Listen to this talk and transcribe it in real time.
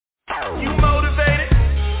You motivated?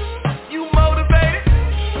 You motivated?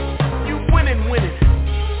 You winning.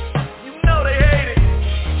 You know they hate it.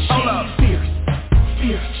 Hold up. Fierce.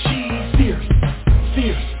 She's fierce.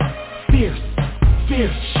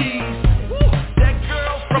 She's that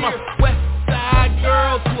girl from a west side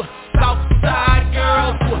girl to a south side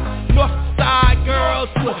girl to a north side girl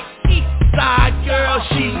to a east side girl.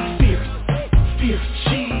 She's fierce. She's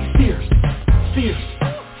fierce.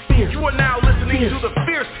 You are now listening to the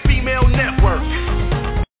Fierce Female Network.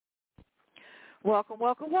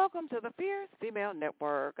 Welcome to the Fierce Female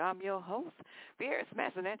Network. I'm your host, Fierce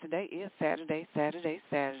Mason, and today is Saturday,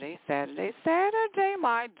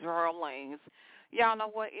 my darlings. Y'all know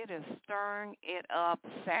what? It is Stirring It Up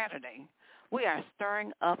Saturday. We are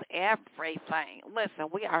stirring up everything. Listen,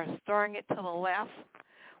 we are stirring it to the left.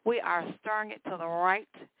 We are stirring it to the right.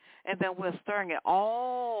 And then we're stirring it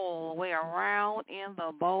all the way around in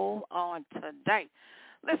the bowl on today.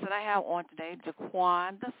 Listen, I have on today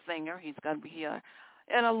JaQuan Da Singer. He's going to be here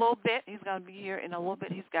in a little bit. He's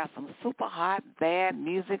got some super hot, bad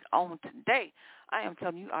music on today. I am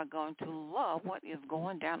telling you, are going to love what is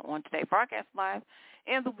going down on today. Broadcast live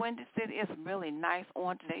in the Windy City. It's really nice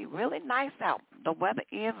on today. Really nice out. The weather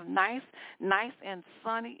is nice and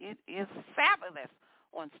sunny. It is fabulous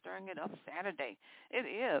on Stirring It Up Saturday. It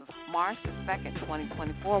is March the 2nd,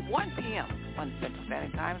 2024, 1 p.m. on the Central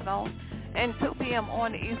Standard Time Zone and 2 p.m.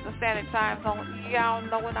 on the Eastern Standard Time Zone. Y'all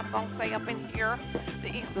know what I'm going to say up in here. The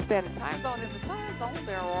Eastern Standard Time Zone is the time zone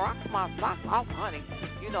that rocks my socks off, honey.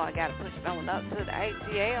 You know I got to push someone up to the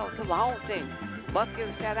ATL, to the whole team. Must give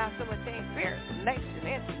a shout out to my team, Fierce Nation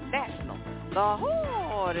International. The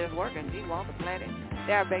hardest working G1 on the planet.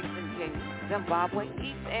 They're based in Kenya, Zimbabwe,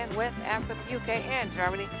 East and West Africa, UK, and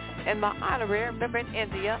Germany. And my honorary member in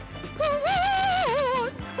India. This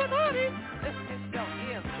show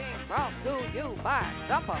is being brought to you by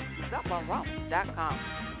GumbaRum.com.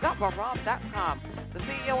 GumbaRum.com. The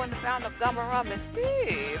CEO and the founder of Gumba Rum is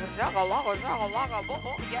Steve. Jugga-lugga,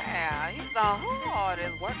 yeah, he's the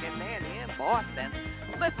hardest working man in Boston.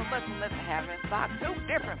 Listen, having stock 2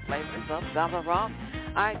 different flavors of Gumba Rum.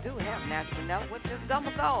 I do have natural vanilla, which is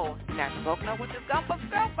Gumba Gold, natural coconut, which is Gumba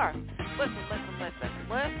Silver. Listen.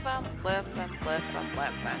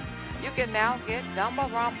 You can now get Gumba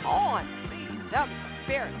Rum on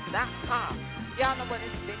CWSpirits.com. Y'all know what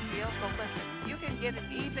is a big deal, so listen. You can get it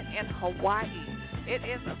even in Hawaii. It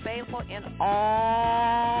is available in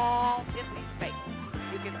all 50 states.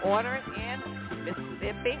 You can order it in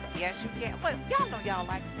Mississippi. Yes, you can. Listen, y'all know y'all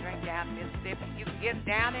like to drink down in Mississippi. You can get it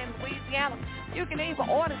down in Louisiana. You can even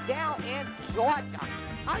order down in Georgia.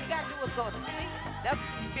 All you got to do is go to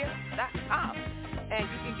CWSpirits.com. And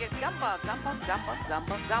you can get Gumba.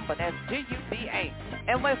 That's G-U-B-A.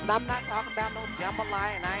 And listen, I'm not talking about no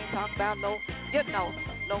jambalaya, and I ain't talking about no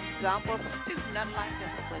Gumba stew, nothing like this.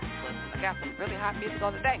 Listen, I got some really hot music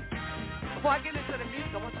on today. Before I get into the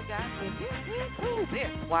music, I want you guys to get into this.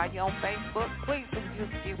 While you're on Facebook, please do use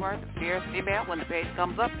the keyword Fierce Female. When the page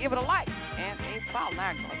comes up, give it a like and a follow.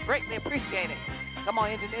 I greatly appreciate it. Come on,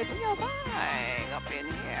 engineer, do your thing up in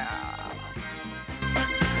here.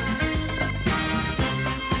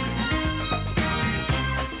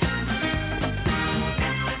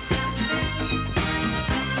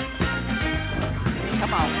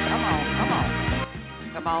 Come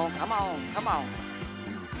on.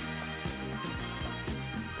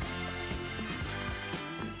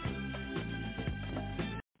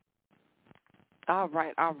 All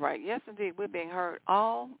right. Yes, indeed. We're being heard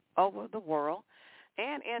all over the world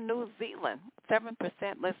and in New Zealand. 7%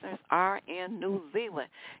 listeners are in New Zealand.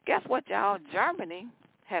 Guess what, y'all? Germany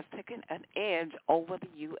has taken an edge over the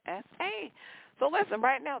USA. So listen,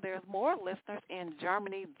 right now there's more listeners in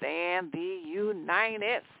Germany than the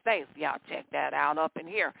United States. Y'all check that out up in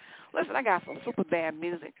here. Listen, I got some super bad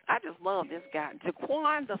music. I just love this guy,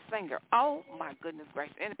 JaQuan Da Singer. Oh, my goodness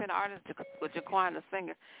gracious. Independent artist JaQuan Da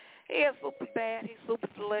Singer. He is super bad. He's super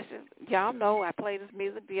delicious. Y'all know I played his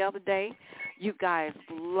music the other day. You guys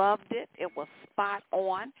loved it. It was spot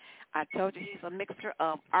on. I told you he's a mixture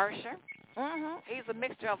of Usher. He's a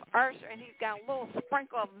mixture of Usher, and he's got a little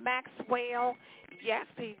sprinkle of Maxwell. Yes,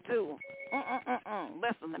 he do.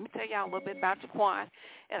 Listen, let me tell y'all a little bit about JaQuan,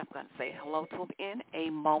 and I'm going to say hello to him in a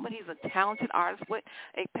moment. He's a talented artist with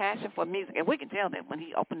a passion for music, and we can tell that when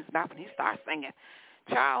he opens his mouth and he starts singing.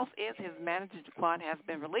 Charles is his manager. JaQuan has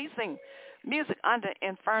been releasing music under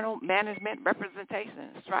Inferno management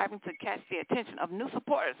representation, striving to catch the attention of new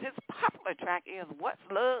supporters. His popular track is What's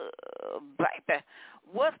Love, Baby?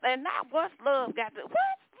 What's love got to do?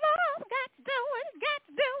 What's love got to do it? Got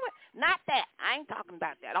to do it. Not that. I ain't talking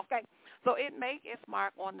about that, okay? So it made its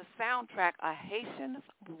mark on the soundtrack A Haitian's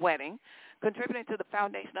Wedding, contributing to the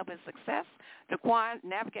foundation of his success. JaQuan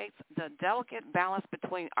navigates the delicate balance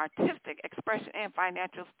between artistic expression and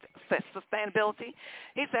financial sustainability.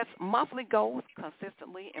 He sets monthly goals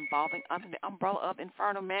consistently involving under the umbrella of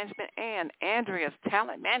Inferno management and Andrea's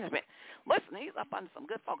talent management. Listen, he's up under some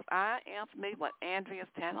good folks. I am familiar with Andrea's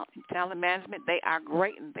talent management. They are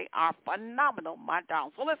great and they are phenomenal, my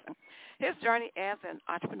darling. So listen, his journey as an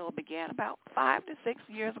entrepreneur began about 5 to 6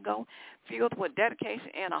 years ago, fueled with dedication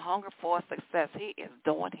and a hunger for success. He is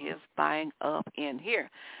doing his thing up in here.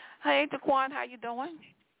 Hey, JaQuan, how you doing?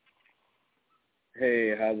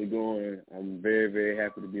 Hey, how's it going? I'm very, very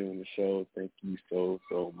happy to be on the show. Thank you so,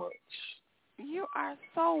 so much. You are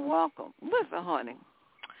so welcome. Listen, honey,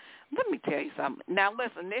 let me tell you something. Now,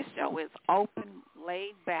 listen, this show is open,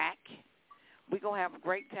 laid back. We're going to have a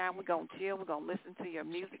great time. We're going to chill. We're going to listen to your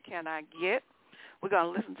music, Can I Get? We're going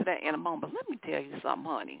to listen to that in a moment. But let me tell you something,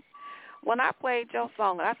 honey. When I played your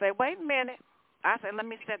song, I said, wait a minute. I said, let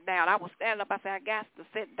me sit down. I was standing up. I said, I got to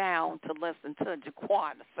sit down to listen to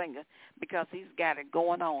JaQuan Da Singer because he's got it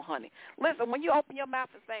going on, honey. Listen, when you open your mouth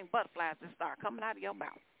and sing, butterflies just start coming out of your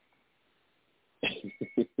mouth.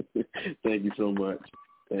 Thank you so much.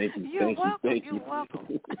 Thank you. You're welcome. You're welcome.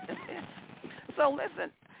 So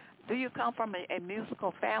listen, do you come from a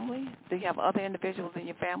musical family? Do you have other individuals in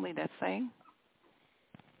your family that sing?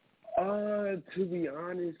 To be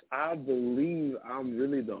honest, I believe I'm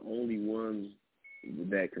really the only one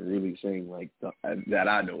that can really sing that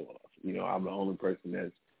I know of. You know, I'm the only person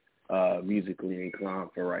that's musically inclined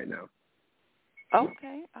for right now.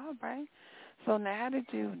 Okay, all right. So now how did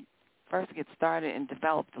you first get started and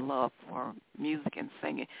develop the love for music and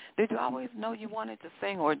singing? Did you always know you wanted to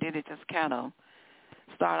sing, or did it just kind of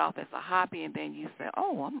start off as a hobby and then you said,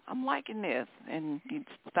 oh, I'm liking this, and you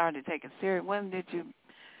started taking it serious? When did you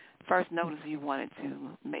first notice you wanted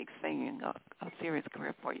to make singing a serious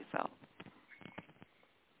career for yourself?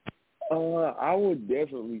 I would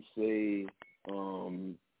definitely say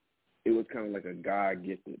it was kind of like a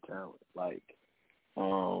God-gifted talent. Like,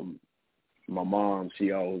 my mom,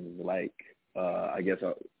 she always was like,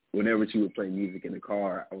 whenever she would play music in the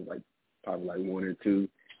car, I was like probably like 1 or 2.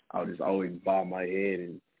 I would just always bob my head,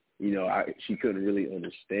 and you know, she couldn't really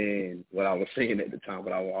understand what I was saying at the time,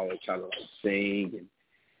 but I would always try to like sing,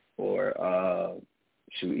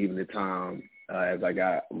 even the time as I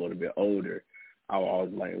got a little bit older, I was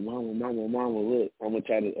always like, Mama, look, I'm gonna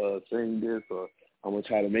try to sing this, or I'm gonna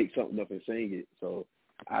try to make something up and sing it. So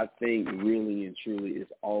I think really and truly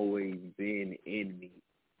it's always been in me.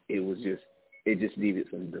 It just needed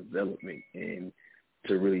some development and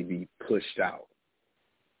to really be pushed out.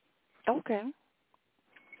 Okay.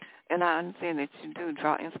 And I understand that you do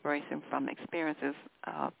draw inspiration from experiences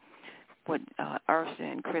with Usher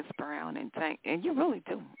and Chris Brown and Tank, and you really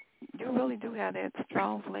do. You really do have that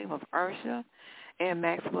strong flavor of Usher and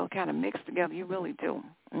Maxwell kind of mixed together. You really do.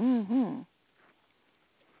 Mm-hmm.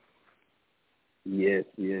 Yes.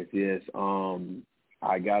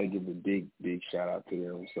 I got to give a big, big shout out to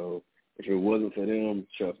them. So if it wasn't for them,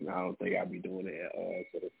 trust me, I don't think I'd be doing it at all.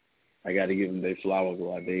 So I got to give them their flowers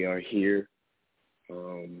while they are here.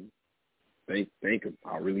 Thank them.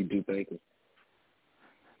 I really do thank them.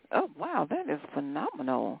 Oh, wow, that is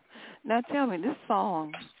phenomenal. Now tell me, this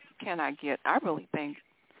song, Can I Get, I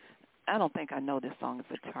don't think I know this song is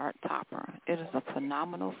a chart topper. It is a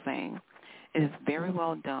phenomenal thing. It is very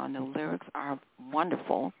well done. The lyrics are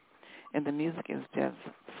wonderful, and the music is just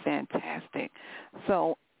fantastic.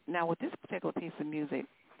 So now with this particular piece of music,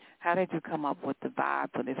 how did you come up with the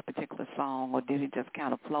vibe for this particular song, or did it just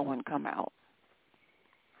kind of flow and come out?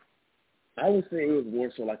 I would say it was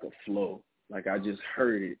more so like a flow. Like I just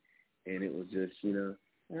heard it, and it was just,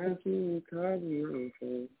 I feel it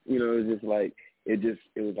was just like, it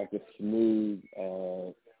was like a smooth,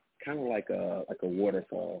 kind of like a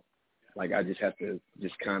waterfall. Like I just have to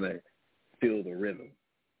just kind of feel the rhythm,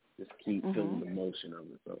 just keep feeling the motion of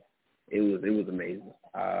it. So it was amazing.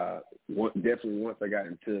 Definitely once I got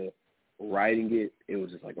into writing it, it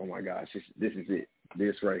was just like, oh my gosh, this is it.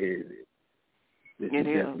 This right here is it. This is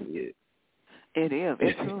definitely it. It is.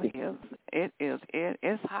 It truly is. It is.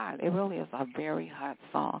 It's hot. It really is a very hot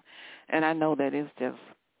song. And I know that it's just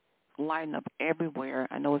lighting up everywhere.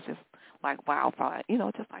 I know it's just like wildfire,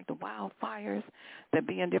 just like the wildfires that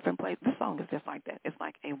be in different places. This song is just like that. It's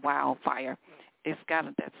like a wildfire. It's got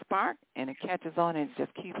that spark, and it catches on, and it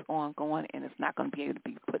just keeps on going, and it's not going to be able to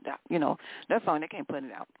be put out. That song, they can't put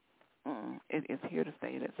it out. It is here to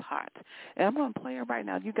stay. It is hot. And I'm going to play it right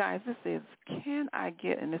now. You guys, this is Can I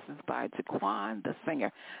Get, and this is by JaQuan Da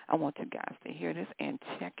Singer. I want you guys to hear this and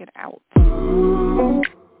check it out.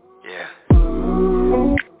 Yeah.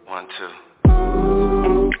 1, 2.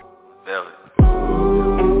 Velvet.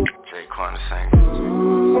 JaQuan Da Singer.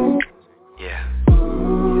 Yeah.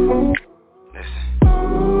 Listen.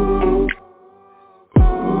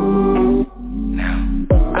 Now,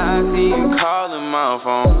 I see you calling my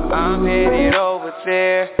phone. I'm headed over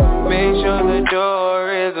there. Make sure the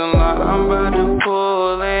door is unlocked. I'm about to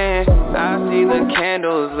pull in. I see the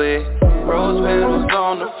candles lit. Rose petals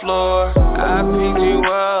on the floor. I picked you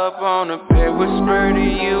up on the bed. Whisper to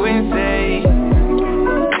you and say,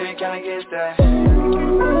 baby, can I get that?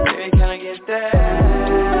 Baby, can I get that?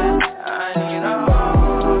 I need all.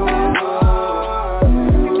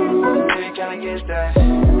 Baby, can I get that?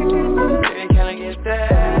 Baby, can I get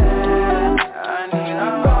that? I need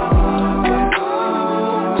all.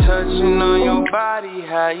 Touching on your body,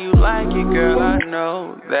 how you like it, girl, I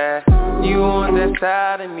know that. You want that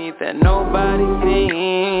side of me that nobody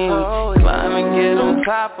seen. Climb and get on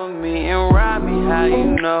top of me and ride me, how you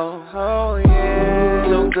know. Oh yeah,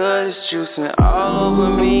 so good it's juicing all over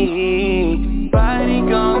me.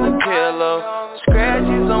 Biting on the pillow,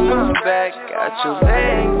 scratches on my back. Got your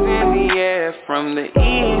legs in the air from the east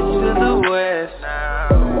to the west.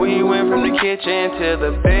 We went from the kitchen to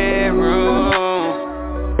the bedroom.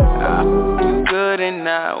 You good and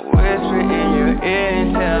not whisper in your ear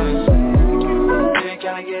and tell me, baby,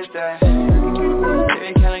 can I get that?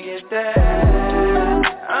 Baby, can I get that?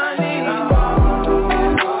 I need all.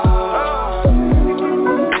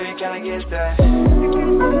 Baby, can I get that?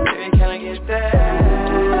 Baby, can I get that?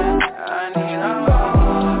 I need all.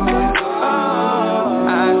 I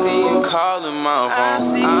see you calling my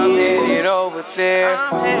phone. I'm headed over there.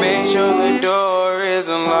 Make sure the door is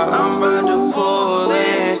unlocked. I'm about to pull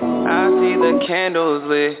in. I see the candles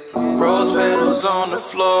lit, rose petals on the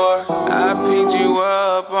floor. I picked you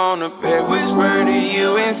up on the bed, whisper to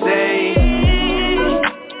you and say,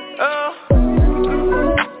 oh,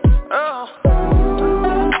 oh,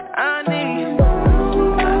 I need it.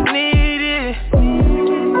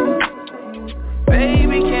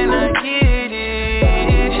 Baby, can I get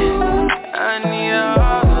it? I need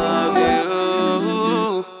all of you.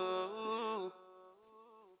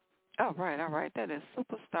 All right. That is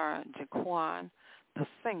superstar JaQuan Da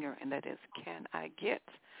Singer, and that is Can I Get?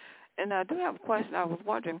 And I do have a question. I was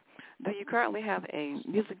wondering, do you currently have a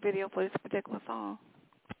music video for this particular song?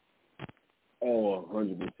 Oh,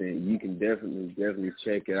 100%. You can definitely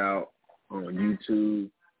check it out on YouTube,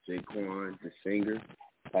 JaQuan Da Singer.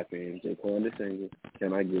 Type in JaQuan Da Singer.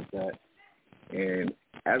 Can I Get That? And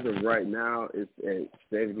as of right now, it's at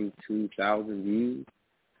 72,000 views.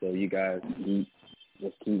 So you guys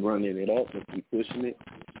just keep running it up and keep pushing it.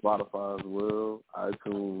 Spotify as well,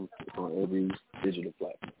 iTunes, it's on every digital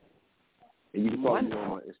platform. And you can follow me on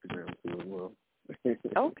my Instagram too as well.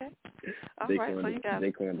 Okay. All right, so you guys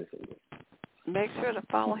make sure to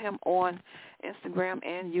follow him on Instagram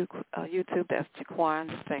and YouTube. That's JaQuan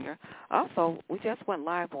Da Singer. Also, we just went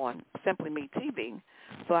live on Simply Me TV,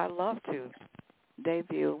 so I'd love to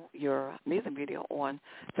debut your music video on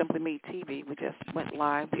Simply Me TV. We just went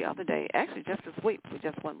live the other day. Actually, just this week, we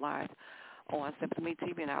just went live on Simply Me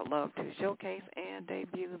TV, and I'd love to showcase and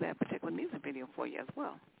debut that particular music video for you as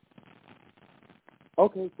well.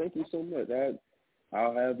 Okay, thank you so much.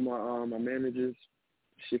 I'll have my my managers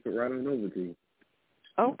ship it right on over to you.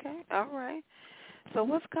 Okay, all right. So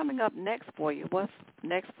what's coming up next for you? What's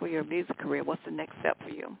next for your music career? What's the next step for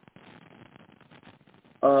you?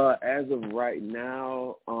 As of right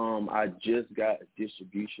now, I just got a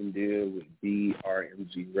distribution deal with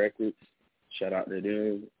BRMG Records. Shout out to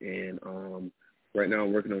them. And right now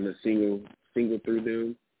I'm working on a single through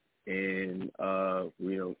them, and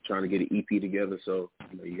trying to get an EP together. So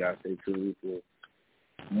you guys stay tuned for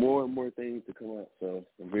more and more things to come out. So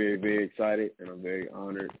I'm very, very excited, and I'm very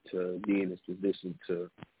honored to be in this position to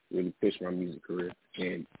really push my music career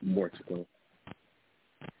and more to come.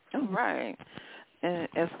 All right. And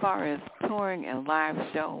as far as touring and live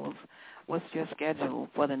shows, what's your schedule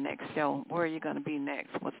for the next show? Where are you going to be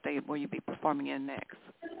next? What state will you be performing in next?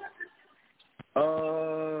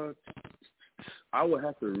 I would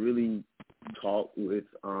have to really talk with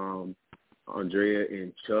Andrea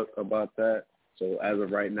and Chuck about that. So as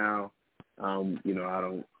of right now, I don't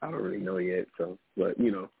really know yet. So, but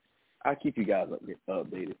I'll keep you guys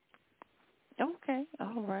updated. Okay,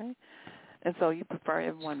 all right. And so you prefer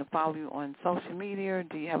everyone to follow you on social media? Or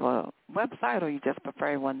do you have a website, or you just prefer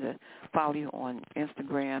everyone to follow you on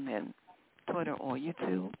Instagram and Twitter or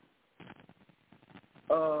YouTube?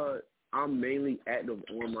 I'm mainly active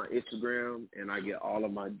on my Instagram, and I get all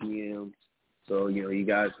of my DMs. So, you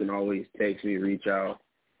guys can always text me, reach out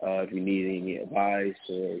if you need any advice,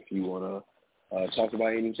 or if you want talk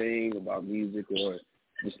about anything, about music or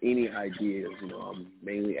just any ideas. You know, I'm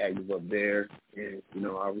mainly active up there, and, you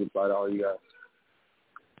know, I'll reply to all you guys.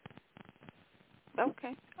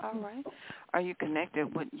 Okay, all right. Are you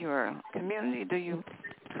connected with your community? Do you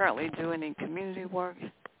currently do any community work?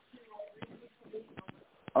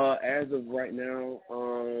 As of right now,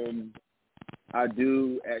 I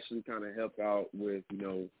do actually kind of help out with, you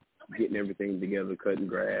know, getting everything together, cutting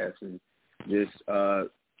grass, and just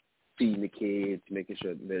feeding the kids, making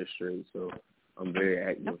sure that they're straight. So I'm very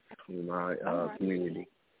active in my community.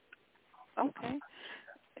 Okay.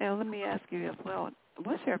 And let me ask you as well,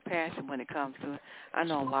 what's your passion when it comes to, I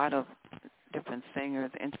know a lot of different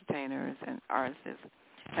singers, entertainers, and artists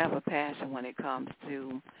have a passion when it comes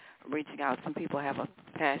to reaching out. Some people have a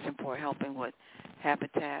passion for helping with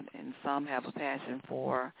habitat, and some have a passion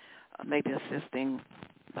for maybe assisting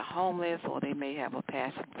the homeless, or they may have a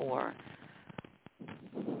passion for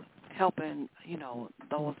helping, you know,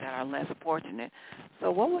 those that are less fortunate. So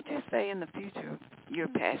what would you say in the future you're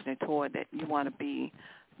passionate toward, that you want to be,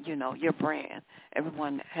 you know, your brand?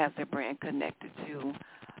 Everyone has their brand connected to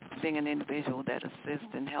being an individual that assists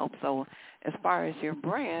and helps. So as far as your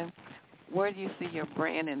brand, where do you see your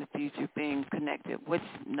brand in the future being connected? Which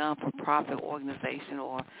non-for-profit organization,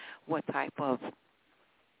 or what type of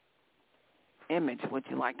image would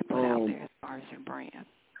you like to put out there as far as your brand?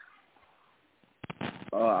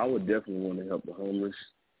 I would definitely want to help the homeless.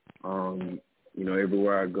 You know,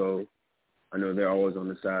 everywhere I go, I know they're always on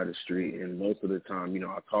the side of the street, and most of the time, you know,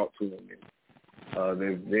 I talk to them, and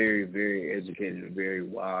they're very, very educated and very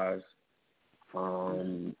wise.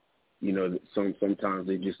 You know, sometimes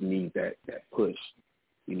they just need that push,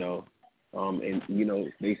 you know, and, you know,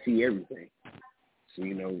 they see everything. So,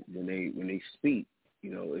 you know, when they speak, you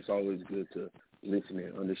know, it's always good to listen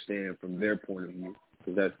and understand from their point of view,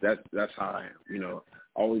 because that's how I am. You know,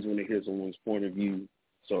 I always want to hear someone's point of view,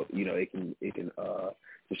 so, you know, it can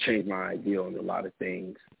just change my idea on a lot of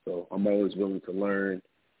things. So I'm always willing to learn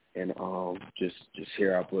and just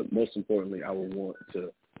hear out. But most importantly, I would want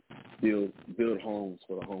to build homes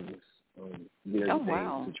for the homeless. Get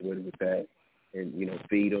everything situated with that, and, you know,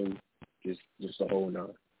 feed them, just the whole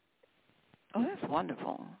nine. Oh, that's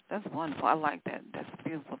wonderful. That's wonderful. I like that. That's a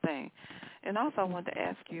beautiful thing. And also I wanted to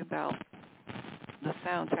ask you about the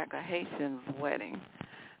soundtrack of Haitian's Wedding.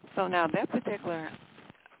 So now that particular,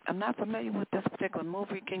 I'm not familiar with this particular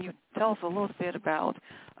movie. Can you tell us a little bit about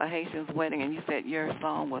A Haitian's Wedding? And you said your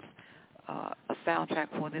song was a soundtrack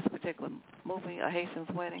for this particular movie, A Haitian's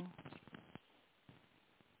Wedding?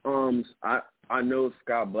 I know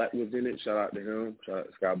Scott Black was in it. Shout out to him. Shout out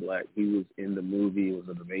to Scott Black. He was in the movie. It was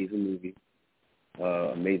an amazing movie.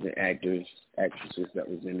 Amazing actresses that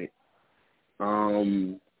was in it. That's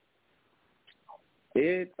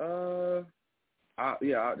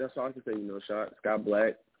all I can say. You know, shout out to Scott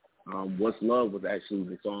Black. What's Love was actually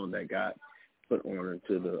the song that got put on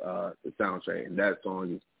into the soundtrack, and that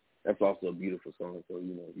song that's also a beautiful song. So,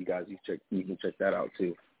 you know, you guys, you can check that out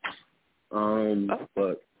too.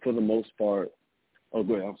 But for the most part, go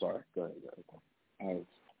ahead. I'm sorry. Go ahead. I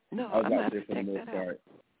was about to say for the most part.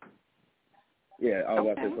 Yeah, I was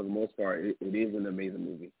about to say for the most part, it is an amazing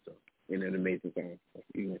movie, so, and an amazing song. So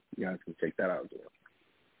you guys can check that out.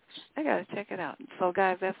 I got to check it out. So,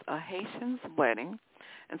 guys, that's A Haitian's Wedding.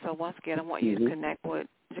 And so, once again, I want you to connect with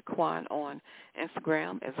JaQuan on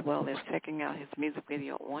Instagram, as well as checking out his music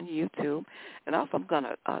video on YouTube. And also, I'm going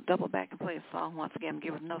to double back and play a song once again,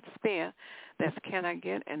 give it another spin. That's Can I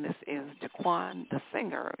Get? And this is JaQuan Da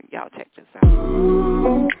Singer. Y'all check this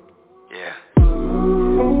out. Yeah.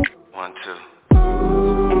 1, 2.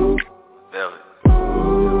 Velvet.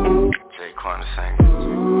 JaQuan Da Singer.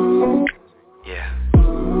 Yeah.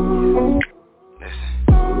 Listen.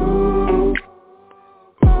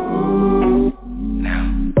 Now,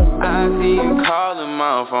 I see you calling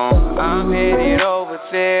my phone. I'm headed over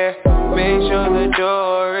there. Make sure the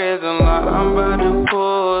door is unlocked. I'm about to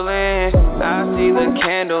pull in. I see the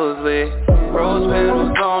candles lit. Rose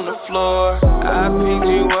petals on the floor. I picked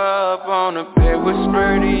you up on the bed.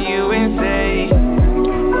 Whisper to you and say,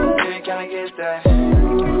 baby, can I get that?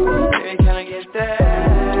 Baby, can I get that?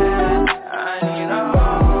 I need all.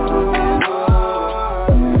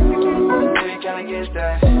 Baby, can I get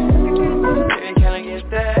that? Baby, can I get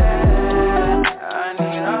that? I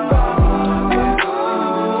need all.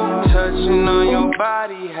 Touching on your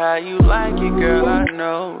body, how you like it, girl, I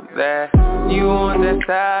know that. You want that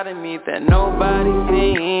side of me that nobody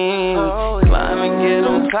seen. Climb and get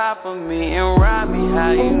on top of me and ride me,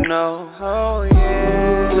 how you know. Oh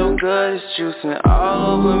yeah, so good it's juicing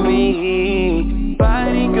all over me.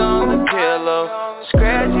 Biting on the pillow,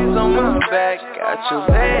 scratches on my back, got your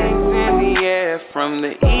legs in the air, from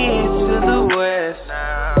the east to the west.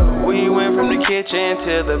 We went from the kitchen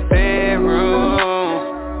to the bedroom.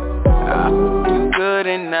 You good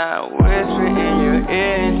and not whisper in your ear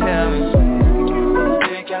and tell me,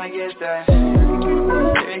 baby, can I get that?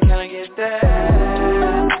 Baby, can I get that?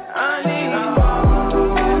 I need you.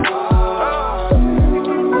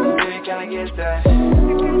 Baby, can I get that?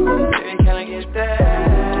 Baby, can I get that?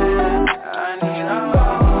 I need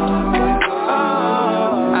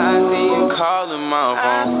I see you calling my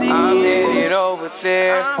phone. I'm headed over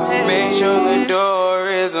there. Make sure the door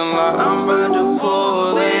is unlocked. I'm about to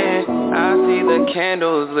pull in. I see the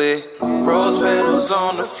candles lit, rose petals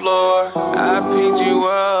on the floor. I picked you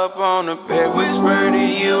up on the bed, whisper to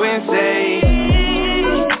you and say,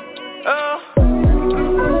 oh,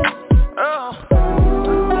 oh,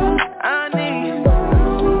 I need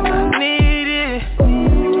it.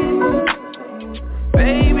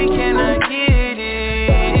 Baby, can I get it?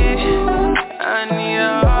 I need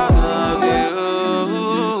all of you.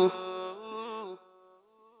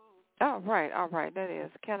 All right, that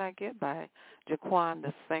is Can I Get by JaQuan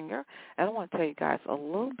Da Singer. And I want to tell you guys a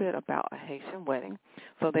little bit about a Haitian wedding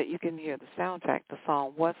so that you can hear the soundtrack. The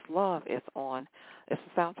song What's Love is on. It's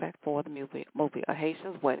the soundtrack for the movie A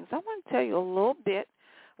Haitian's Wedding. So I want to tell you a little bit.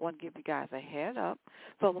 I want to give you guys a head up.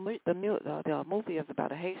 So the movie is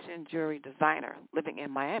about a Haitian jewelry designer living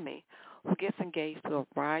in Miami who gets engaged to a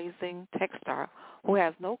rising tech star who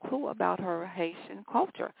has no clue about her Haitian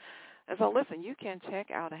culture. And so, listen, you can check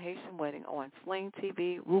out A Haitian Wedding on Sling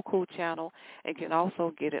TV, Roku channel, and you can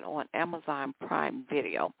also get it on Amazon Prime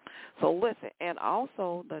Video. So, listen, and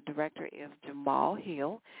also the director is Jamal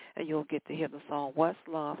Hill, and you'll get to hear the song What's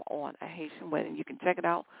Love on A Haitian Wedding. You can check it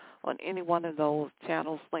out on any one of those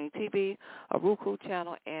channels, Sling TV, a Roku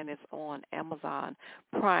channel, and it's on Amazon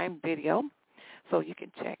Prime Video. So you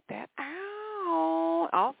can check that out.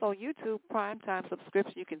 Also, YouTube Primetime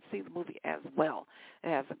subscription, you can see the movie as well. It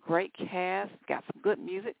has a great cast, got some good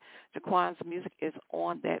music. JaQuan's music is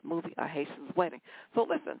on that movie, A Haitian's Wedding. So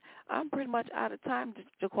listen, I'm pretty much out of time,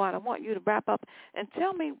 JaQuan. I want you to wrap up and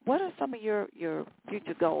tell me, what are some of your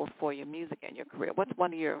future goals for your music and your career? What's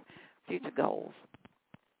one of your future goals?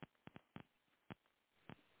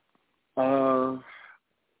 Let's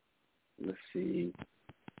see.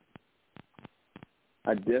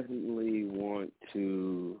 I definitely want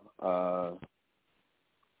to,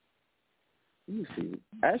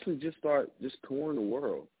 actually just start just touring the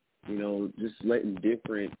world, just letting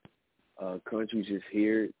different countries just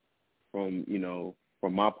hear it from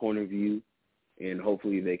my point of view, and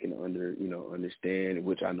hopefully they can understand,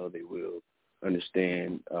 which I know they will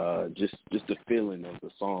understand, just the feeling of the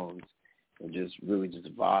songs, and just really just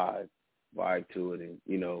vibe to it, and,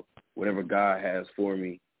 whatever God has for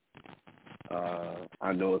me,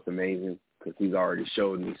 I know it's amazing because he's already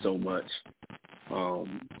showed me so much.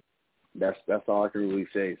 That's all I can really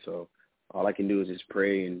say. So all I can do is just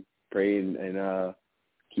pray and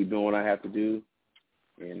keep doing what I have to do,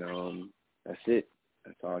 and that's it.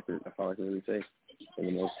 That's all I can really say.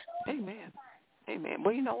 Amen.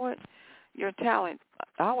 Well, you know what? Your talent,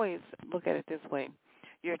 I always look at it this way.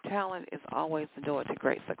 Your talent is always the door to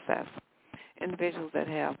great success. Individuals that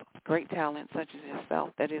have great talent, such as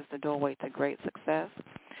yourself, that is the doorway to great success.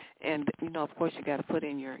 And, of course, you got to put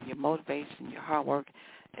in your motivation, your hard work,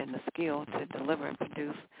 and the skill to deliver and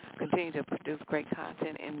continue to produce great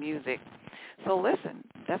content and music. So, listen,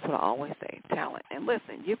 that's what I always say, talent. And,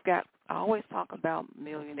 listen, I always talk about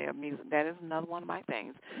millionaire music. That is another one of my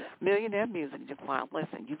things. Millionaire music, JaQuan.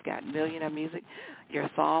 Listen, you've got millionaire music.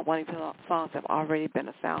 One of your songs have already been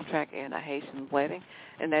a soundtrack in A Haitian Wedding,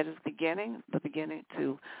 and that is the beginning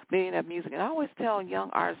to millionaire music. And I always tell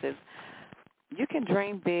young artists, you can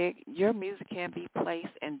dream big. Your music can be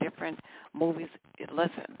placed in different movies.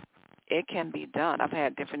 Listen, it can be done. I've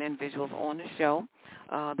had different individuals on the show.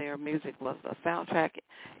 Their music was a soundtrack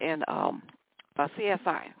in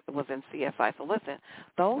CSI. It was in CSI. So listen,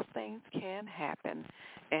 those things can happen,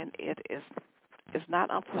 and it's not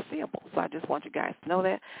unforeseeable. So I just want you guys to know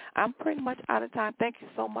that. I'm pretty much out of time. Thank you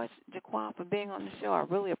so much, JaQuan, for being on the show. I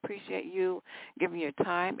really appreciate you giving your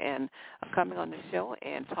time and coming on the show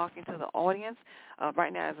and talking to the audience.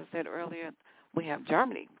 Right now, as I said earlier, we have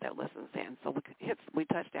Germany that listens in. So we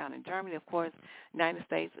touched down in Germany, of course, United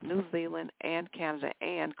States, New Zealand, and Canada,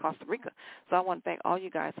 and Costa Rica. So I want to thank all you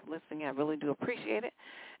guys for listening. I really do appreciate it.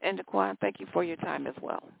 And JaQuan, thank you for your time as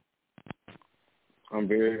well. I'm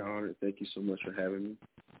very honored. Thank you so much for having me.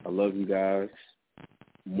 I love you guys.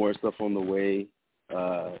 More stuff on the way.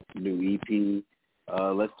 New EP.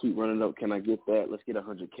 Let's keep running up. Can I get that? Let's get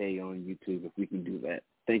 100K on YouTube if we can do that.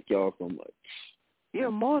 Thank y'all so much.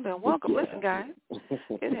 You're more than welcome. Listen, guys,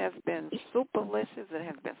 it has been superlicious. It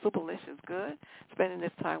has been superlicious good spending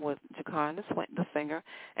this time with JaQuan Da Singer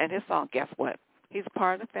and his song, Guess What? He's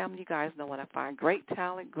part of the family. You guys know when I find great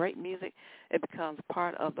talent, great music, it becomes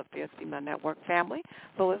part of the Fierce Female Network family.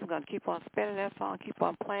 So we're going to keep on spinning that song, keep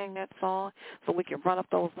on playing that song so we can run up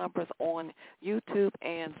those numbers on YouTube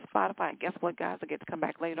and Spotify. And guess what, guys? I get to come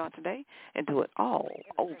back later on today and do it all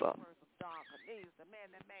over. The man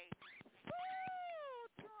that made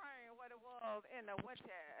what it was in the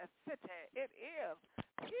winter city. It is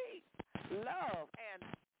peace, love, and